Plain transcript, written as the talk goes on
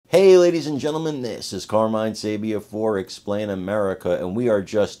Hey, ladies and gentlemen, this is Carmine Sabia for Explain America, and we are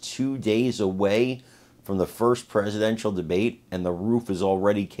just 2 days away from the first presidential debate, and the roof is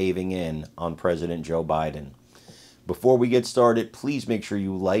already caving in on President Joe Biden. Before we get started, please make sure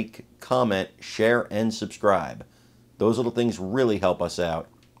you like, comment, share, and subscribe. Those little things really help us out,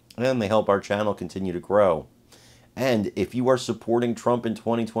 and they help our channel continue to grow. And if you are supporting Trump in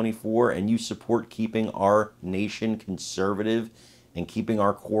 2024 and you support keeping our nation conservative and keeping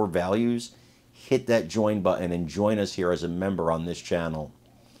our core values, hit that join button and join us here as a member on this channel.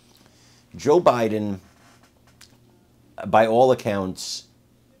 Joe Biden, by all accounts,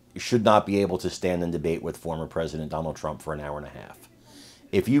 should not be able to stand and debate with former President Donald Trump for an hour and a half.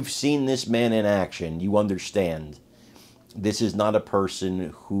 If you've seen this man in action, you understand this is not a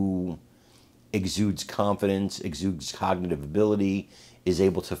person who exudes confidence, exudes cognitive ability, is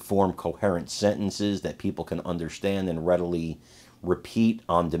able to form coherent sentences that people can understand and readily repeat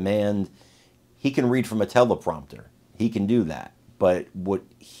on demand. He can read from a teleprompter. He can do that. But what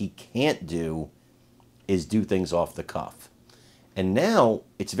he can't do is do things off the cuff. And now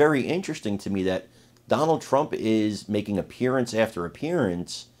it's very interesting to me that Donald Trump is making appearance after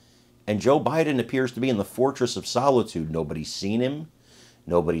appearance, and Joe Biden appears to be in the fortress of solitude. Nobody's seen him.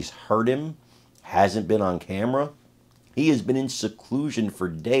 Nobody's heard him. Hasn't been on camera. He has been in seclusion for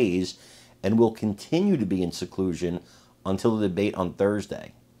days and will continue to be in seclusion until the debate on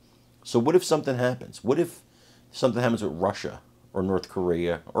Thursday. So what if something happens? What if something happens with Russia or North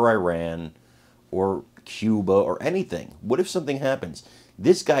Korea or Iran or Cuba or anything? What if something happens?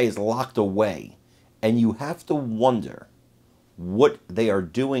 This guy is locked away, and you have to wonder what they are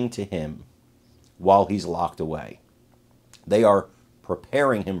doing to him while he's locked away. They are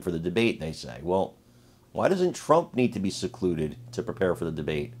preparing him for the debate, they say. Well, why doesn't Trump need to be secluded to prepare for the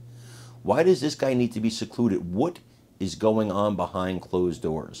debate? Why does this guy need to be secluded? What is going on behind closed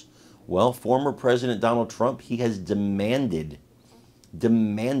doors? Well, former President Donald Trump, he has demanded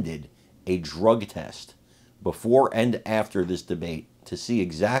a drug test before and after this debate to see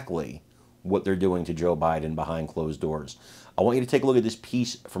exactly what they're doing to Joe Biden behind closed doors. I want you to take a look at this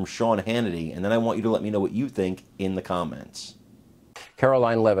piece from Sean Hannity, and then I want you to let me know what you think in the comments.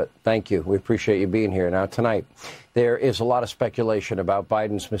 Caroline Levitt, thank you. We appreciate you being here. Now, tonight, there is a lot of speculation about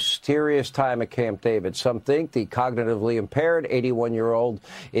Biden's mysterious time at Camp David. Some think the cognitively impaired 81-year-old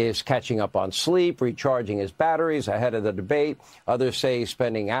is catching up on sleep, recharging his batteries ahead of the debate. Others say he's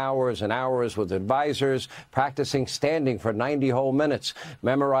spending hours and hours with advisors, practicing standing for 90 whole minutes,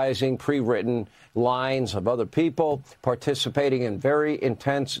 memorizing pre-written lines of other people, participating in very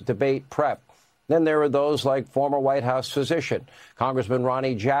intense debate prep. Then there are those like former White House physician, Congressman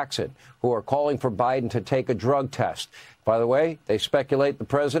Ronny Jackson, who are calling for Biden to take a drug test. By the way, they speculate the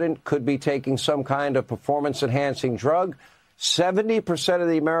president could be taking some kind of performance-enhancing drug. 70% of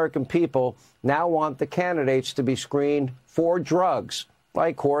the American people now want the candidates to be screened for drugs,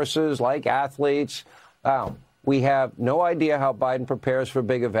 like horses, like athletes. We have no idea how Biden prepares for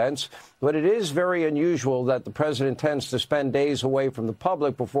big events, but it is very unusual that the president tends to spend days away from the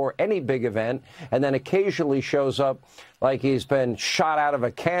public before any big event and then occasionally shows up like he's been shot out of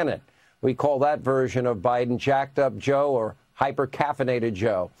a cannon. We call that version of Biden Jacked Up Joe or Hyper-Caffeinated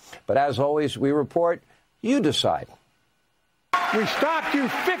Joe. But as always, we report, you decide. We stopped you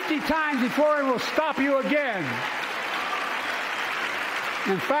 50 times before, and we'll stop you again.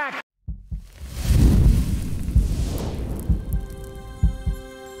 In fact,